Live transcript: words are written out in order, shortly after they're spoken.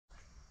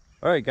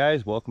All right,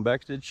 guys, welcome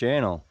back to the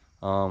channel.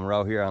 We're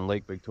out here on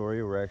Lake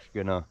Victoria. We're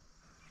actually gonna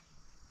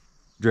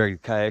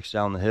drag the kayaks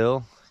down the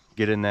hill,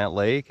 get in that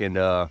lake, and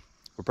we're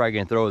probably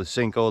gonna throw the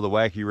Cinco, the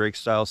wacky rig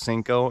style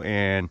Cinco,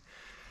 and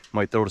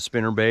might throw the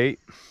spinner bait,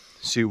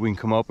 see what we can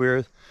come up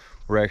with.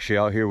 We're actually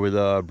out here with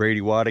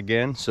Brady Watt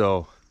again,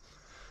 so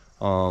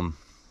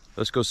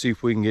let's go see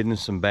if we can get into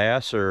some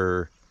bass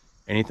or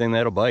anything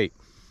that'll bite.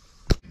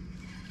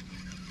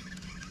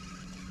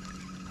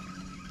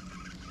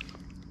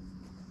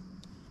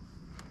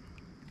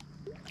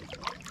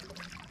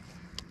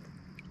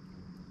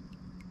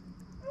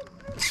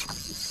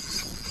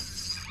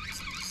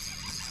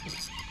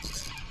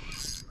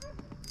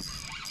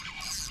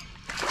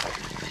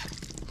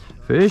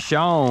 Fish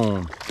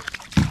on.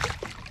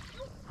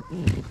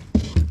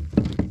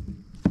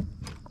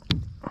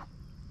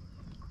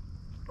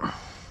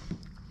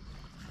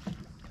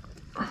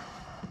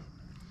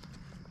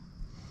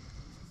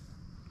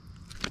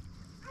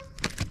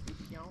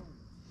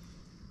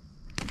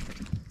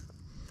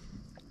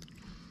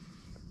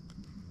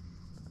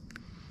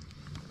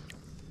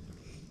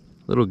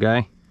 Little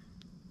guy.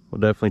 We'll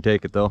definitely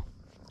take it though.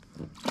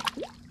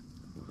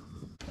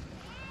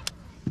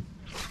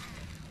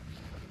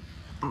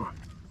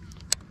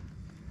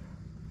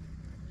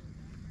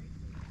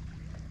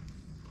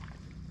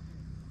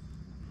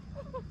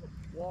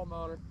 Wall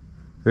mounted.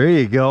 There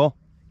you go.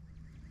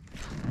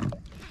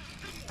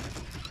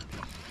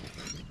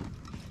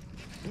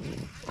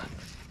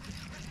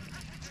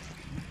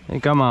 Hey,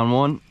 come on,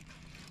 one.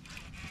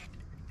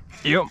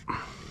 Yep.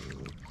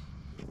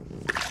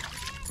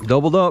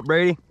 Doubled up,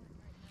 Brady.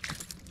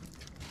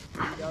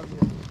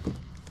 EW.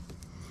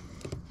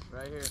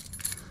 Right here.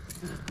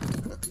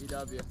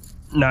 EW.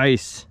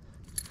 Nice.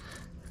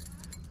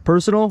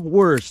 Personal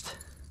worst.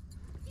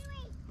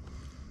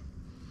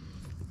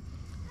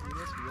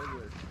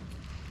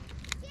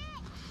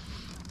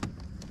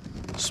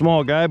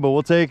 Small guy, but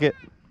we'll take it.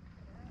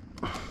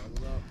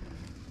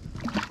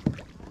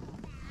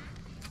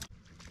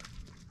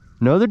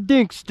 Another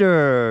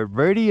dinkster.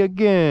 Brady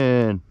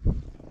again.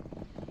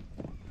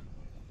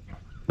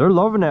 They're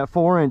loving that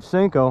 4-inch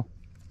Cinco.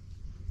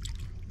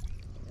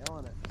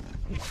 Killing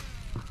it.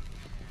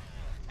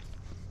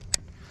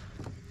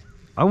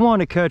 I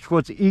want to catch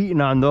what's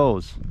eating on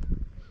those.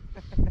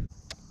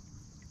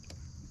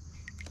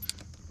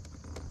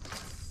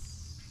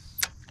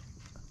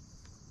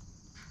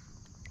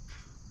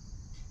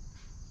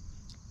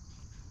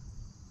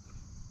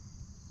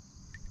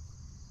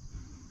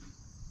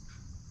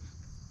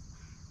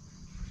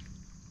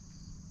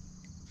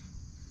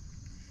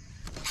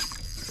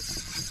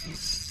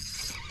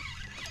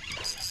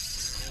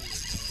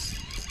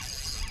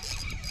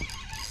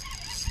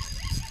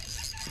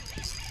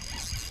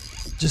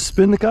 Just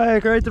spin the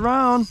kayak right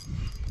around.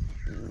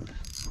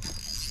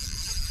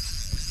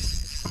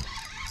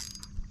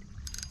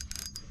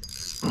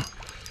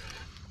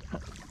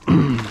 Put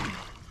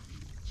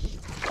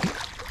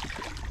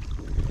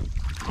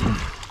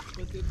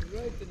it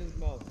right in his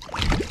mouth.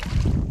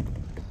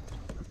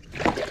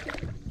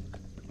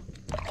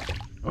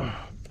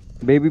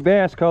 Baby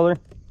bass color.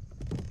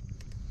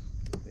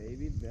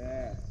 Baby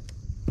bass.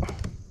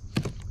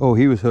 Oh,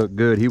 he was hooked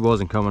good. He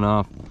wasn't coming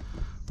off.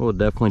 We'll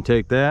definitely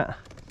take that.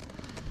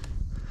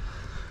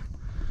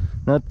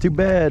 Not too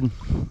bad.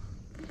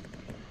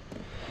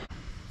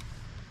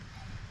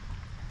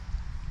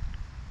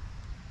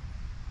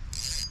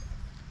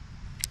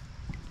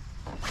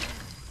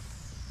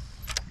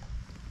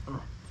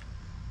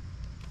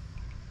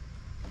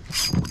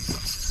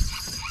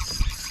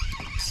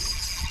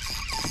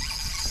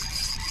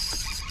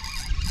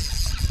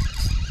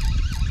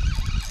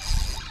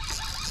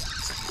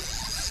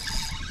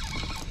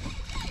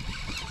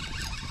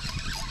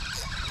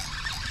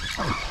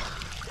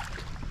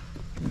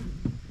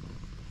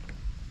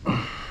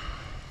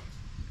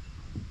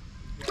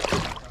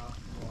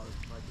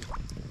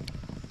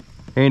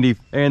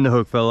 And the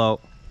hook fell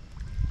out.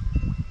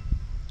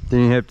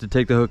 Then you have to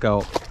take the hook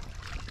out.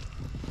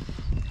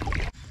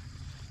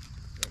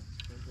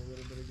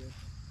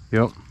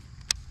 Yep.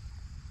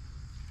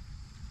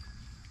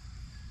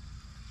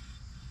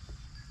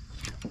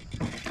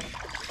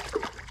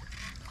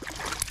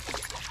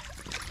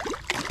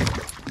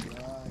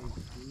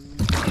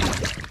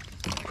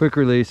 Quick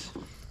release.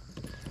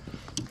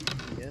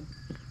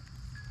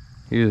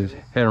 He just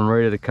had him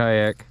right at the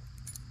kayak.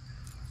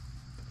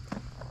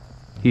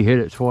 He hit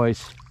it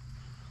twice.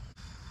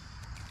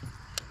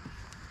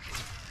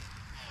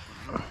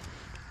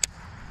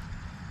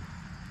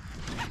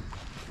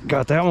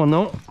 Got that one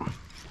though.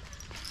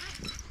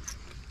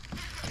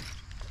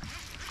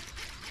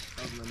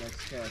 The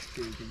next cast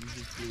too, because you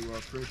just flew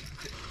up right.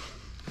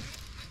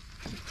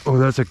 Oh,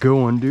 that's a good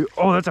one, dude.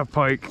 Oh, that's a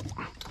pike.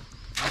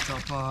 That's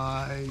a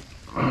pike.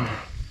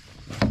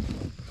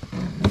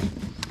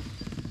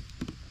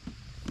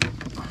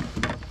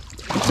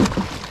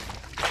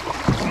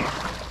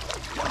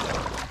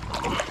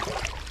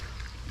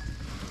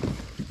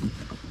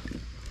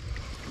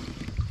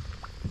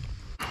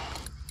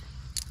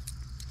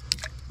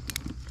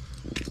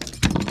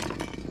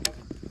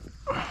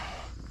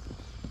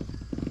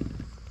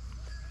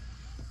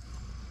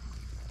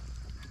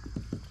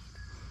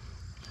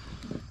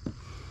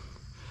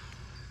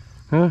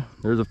 Huh?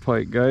 There's a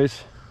pike,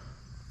 guys.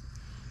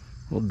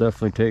 We'll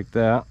definitely take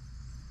that.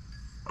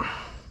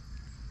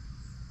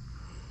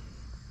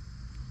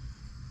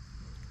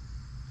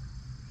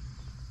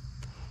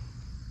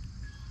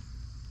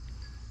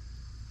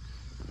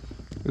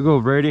 You go,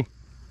 Brady.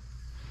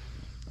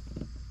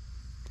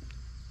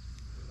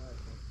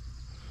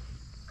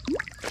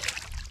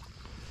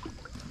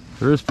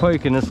 There is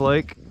pike in this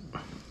lake.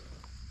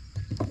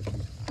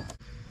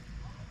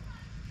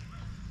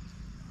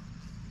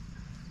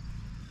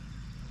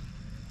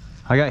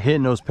 I got hit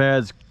in those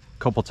pads a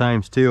couple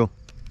times too.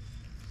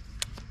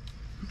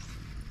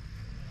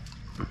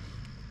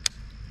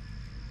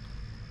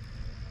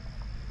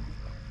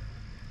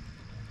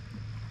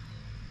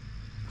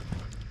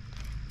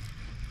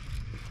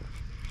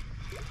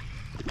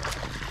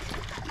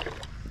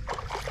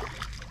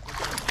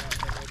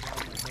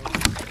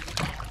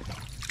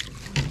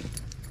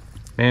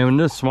 Man, when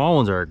those small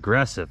ones are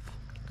aggressive.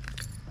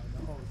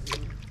 I know,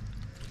 dude.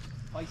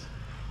 Spicy.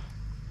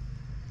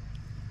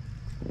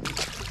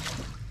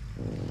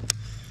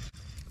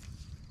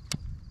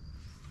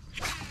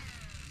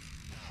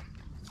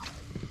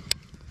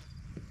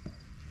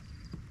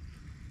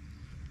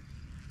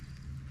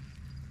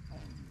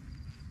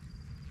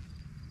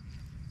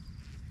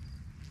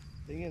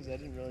 Thing is, I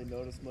didn't really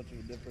notice much of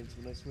a difference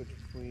when I switched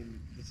between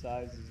the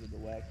sizes of the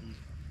wacky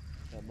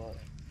that much.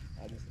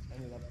 I just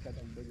ended up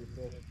catching bigger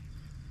fish.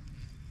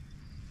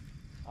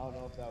 I don't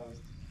know if that was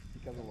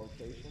because of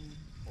location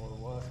or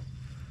what.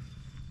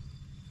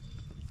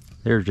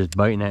 They were just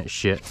biting that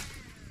shit.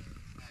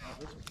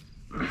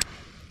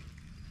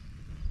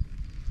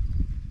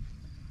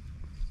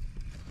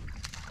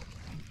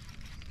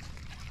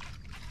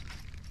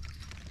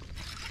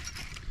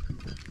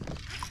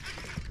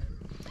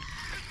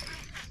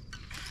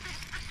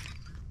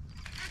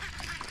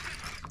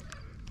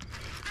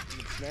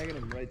 Snagging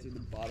him right through the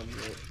bottom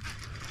lip.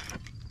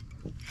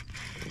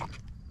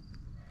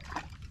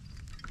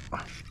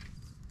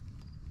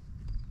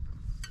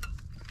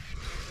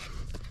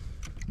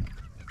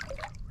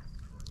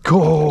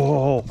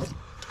 Cool.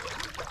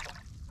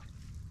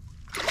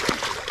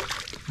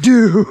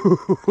 Dude.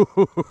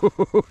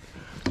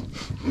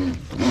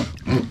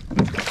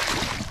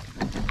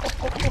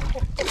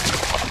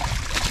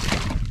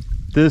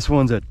 This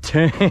one's a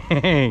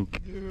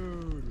tank.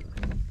 Dude.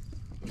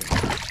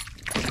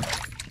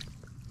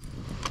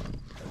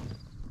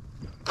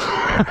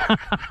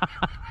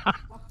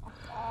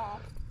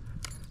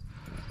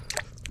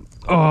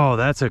 Oh,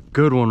 that's a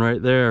good one right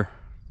there.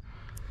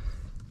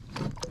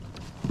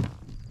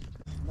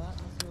 Not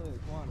necessarily the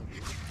quantity,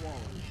 it's the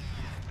quality.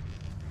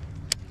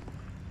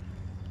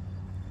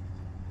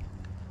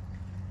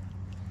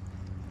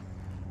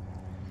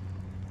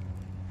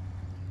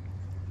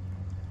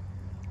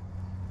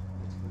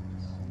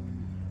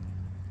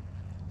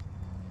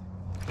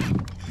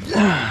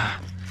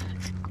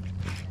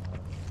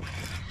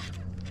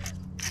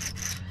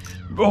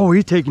 Oh,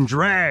 he's taking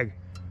drag.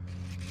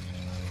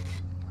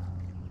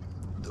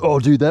 Oh,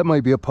 dude, that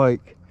might be a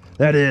pike.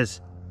 That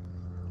is.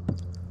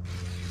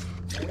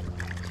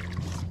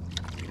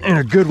 And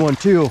a good one,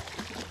 too.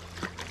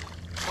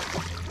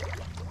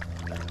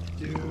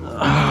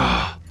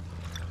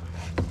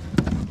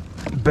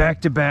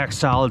 Back-to-back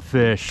solid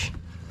fish.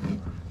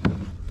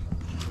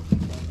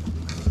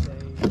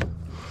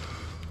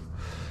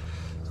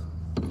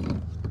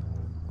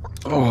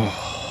 Oh.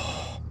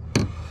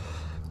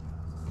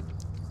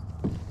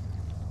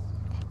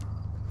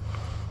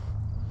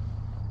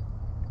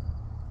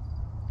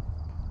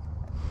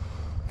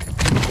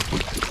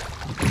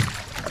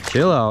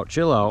 Chill out,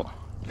 chill out.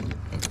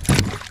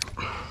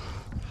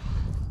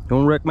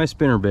 Don't wreck my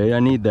spinnerbait,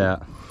 I need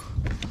that.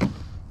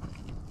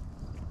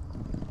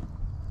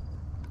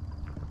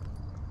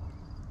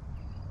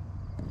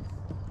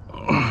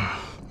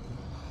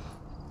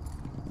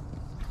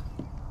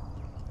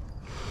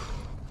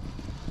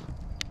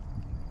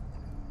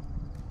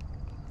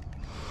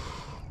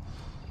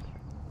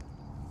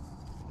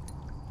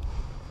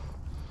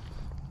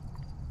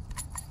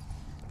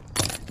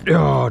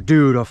 Oh,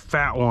 dude, a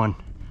fat one.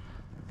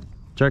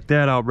 Check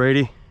that out,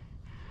 Brady.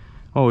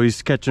 Oh,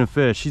 he's catching a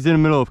fish. He's in the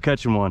middle of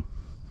catching one.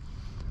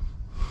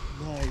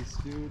 Nice,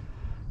 dude.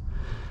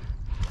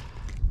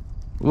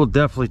 We'll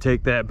definitely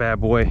take that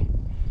bad boy.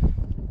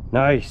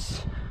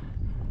 Nice.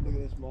 Look at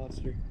this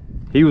monster.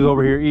 He was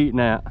over here eating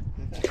that.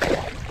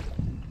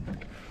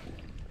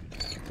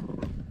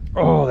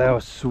 Oh, that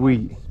was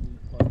sweet.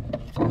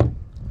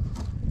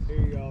 Here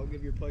you go, I'll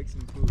give your pike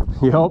some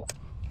food. Yup.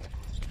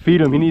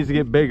 Feed him, he needs to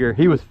get bigger.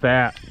 He was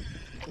fat.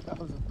 That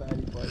was a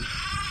fatty pike.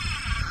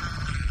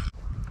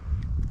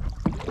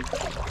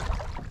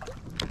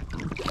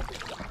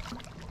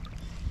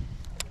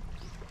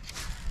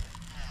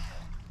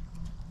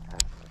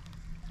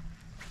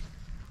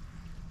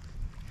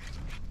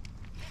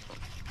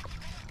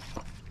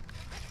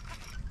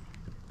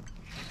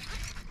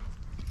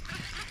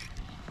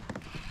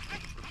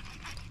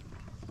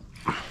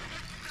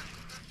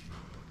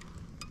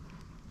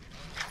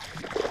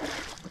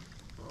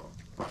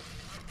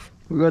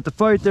 We got the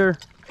fight there.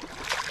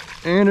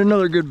 And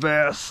another good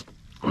bass.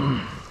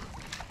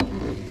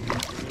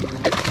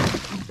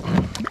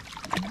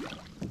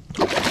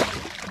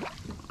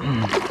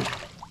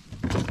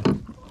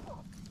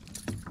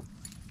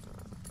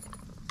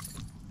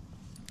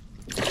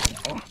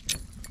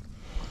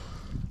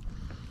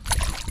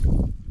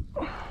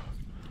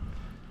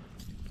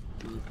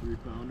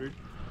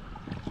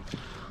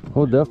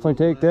 We'll definitely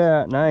take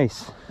that.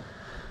 Nice.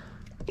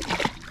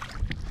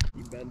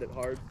 You bend it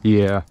hard.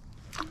 Yeah.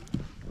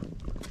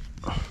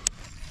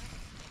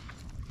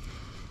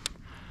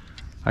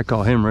 I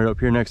call him right up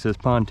here next to this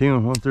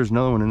pontoon. What if there's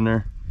another one in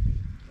there?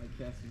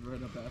 That cast is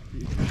right up after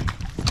you.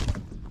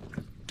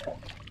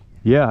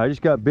 Yeah, I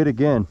just got bit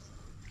again.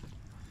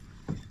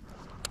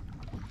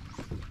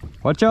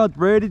 Watch out,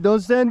 Brady.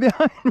 Don't stand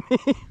behind me.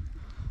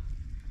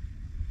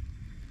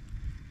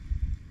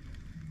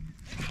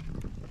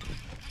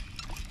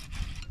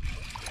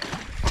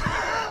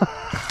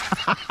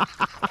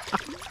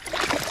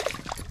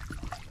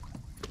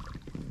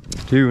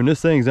 Dude, when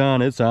this thing's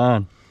on, it's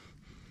on.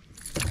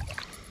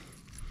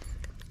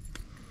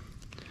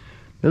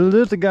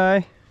 There's a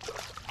guy.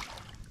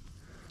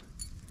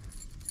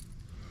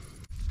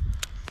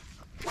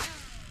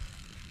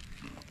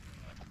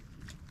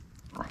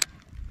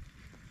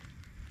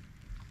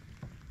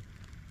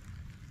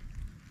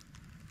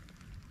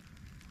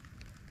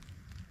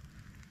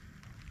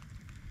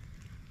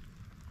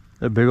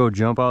 That big old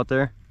jump out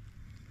there.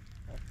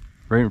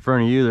 Right in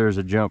front of you, there's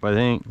a jump, I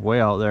think,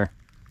 way out there.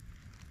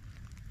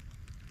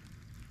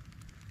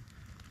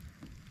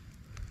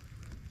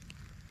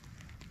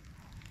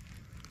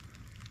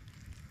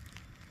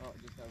 Oh,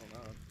 just have them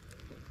out.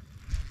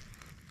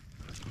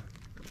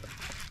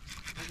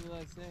 What was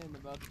I saying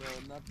about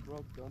the nut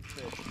broke, don't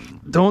fix?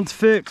 Don't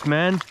fix,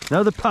 man.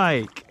 Another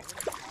pike.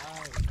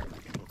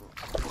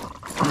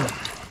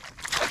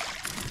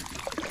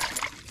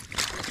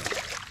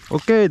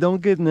 Okay,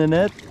 don't get in the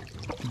net.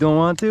 You don't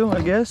want to,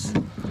 I guess.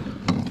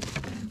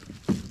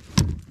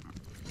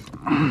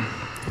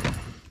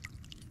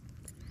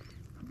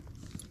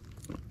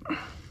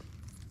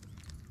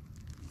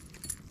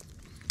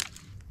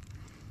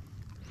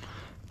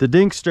 The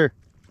Dinkster.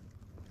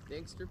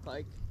 Gangster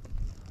pike.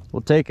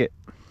 We'll take it.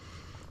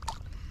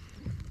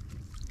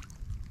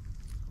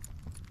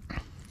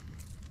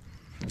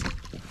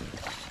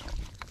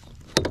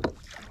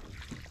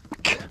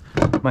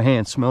 My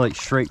hands smell like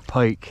straight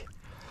pike.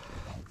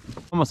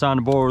 Almost on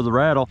the board with the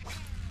rattle.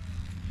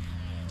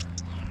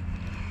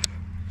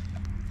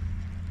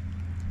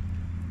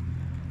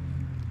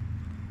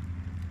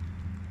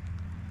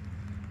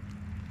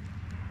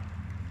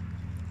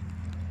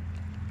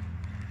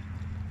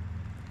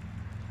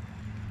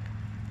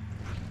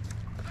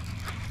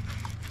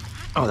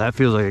 Oh, that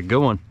feels like a good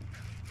one.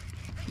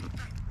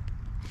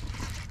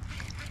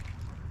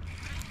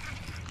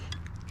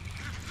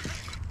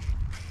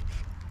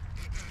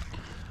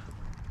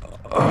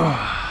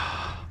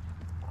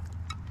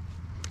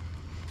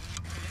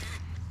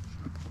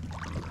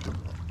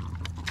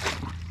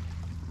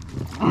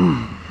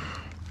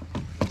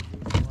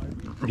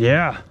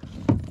 Yeah.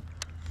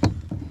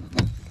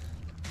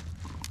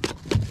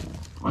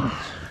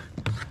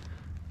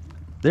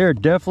 They're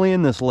definitely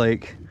in this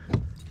lake.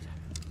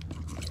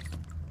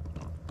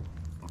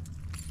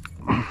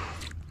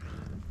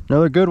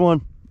 Another good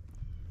one.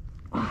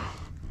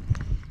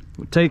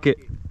 We'll take it.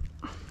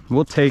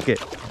 We'll take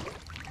it.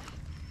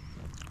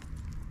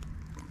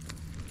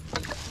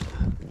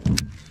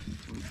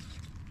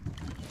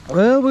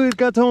 Well, we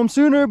got home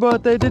sooner,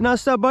 but they did not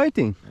stop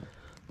biting.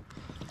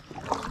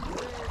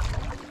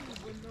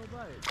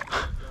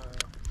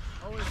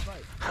 Always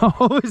bite.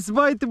 Always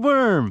bite the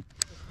worm.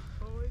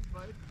 Always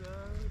bite the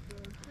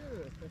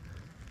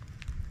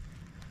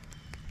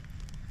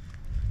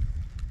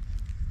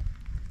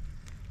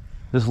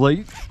This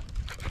lake.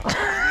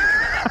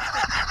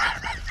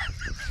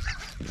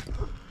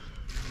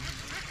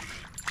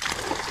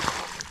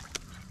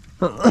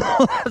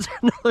 That's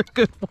another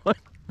good one.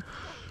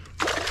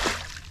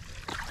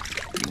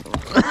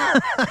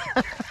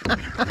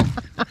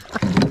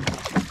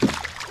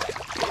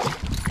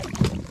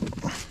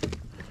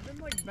 been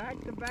like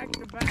back to back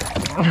to back.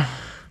 I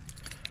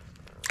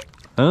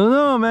don't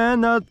know,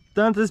 man. Not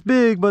this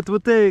big, but we'll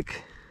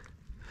take.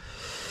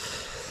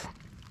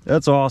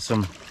 That's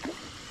awesome. Dude,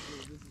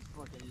 this is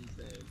fucking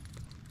insane.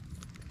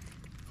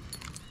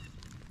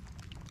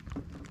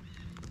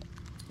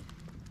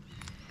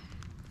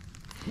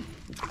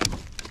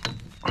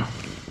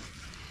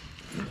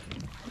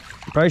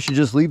 Probably should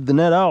just leave the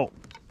net out.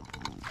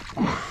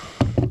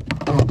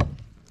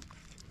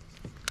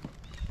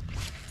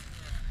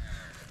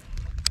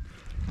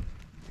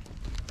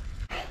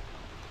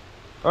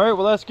 All right,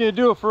 well, that's gonna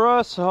do it for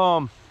us.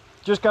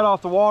 Just got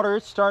off the water.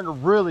 It's starting to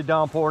really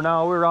downpour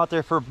now. We were out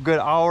there for a good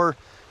hour,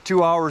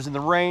 2 hours in the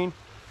rain.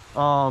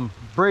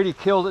 Brady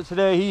killed it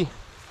today.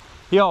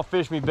 He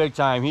outfished me big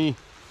time. He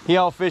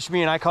outfished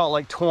me and I caught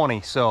like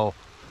 20. So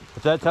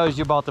if that tells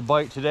you about the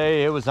bite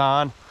today, it was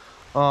on.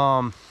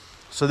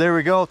 So there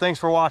we go. Thanks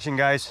for watching,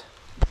 guys.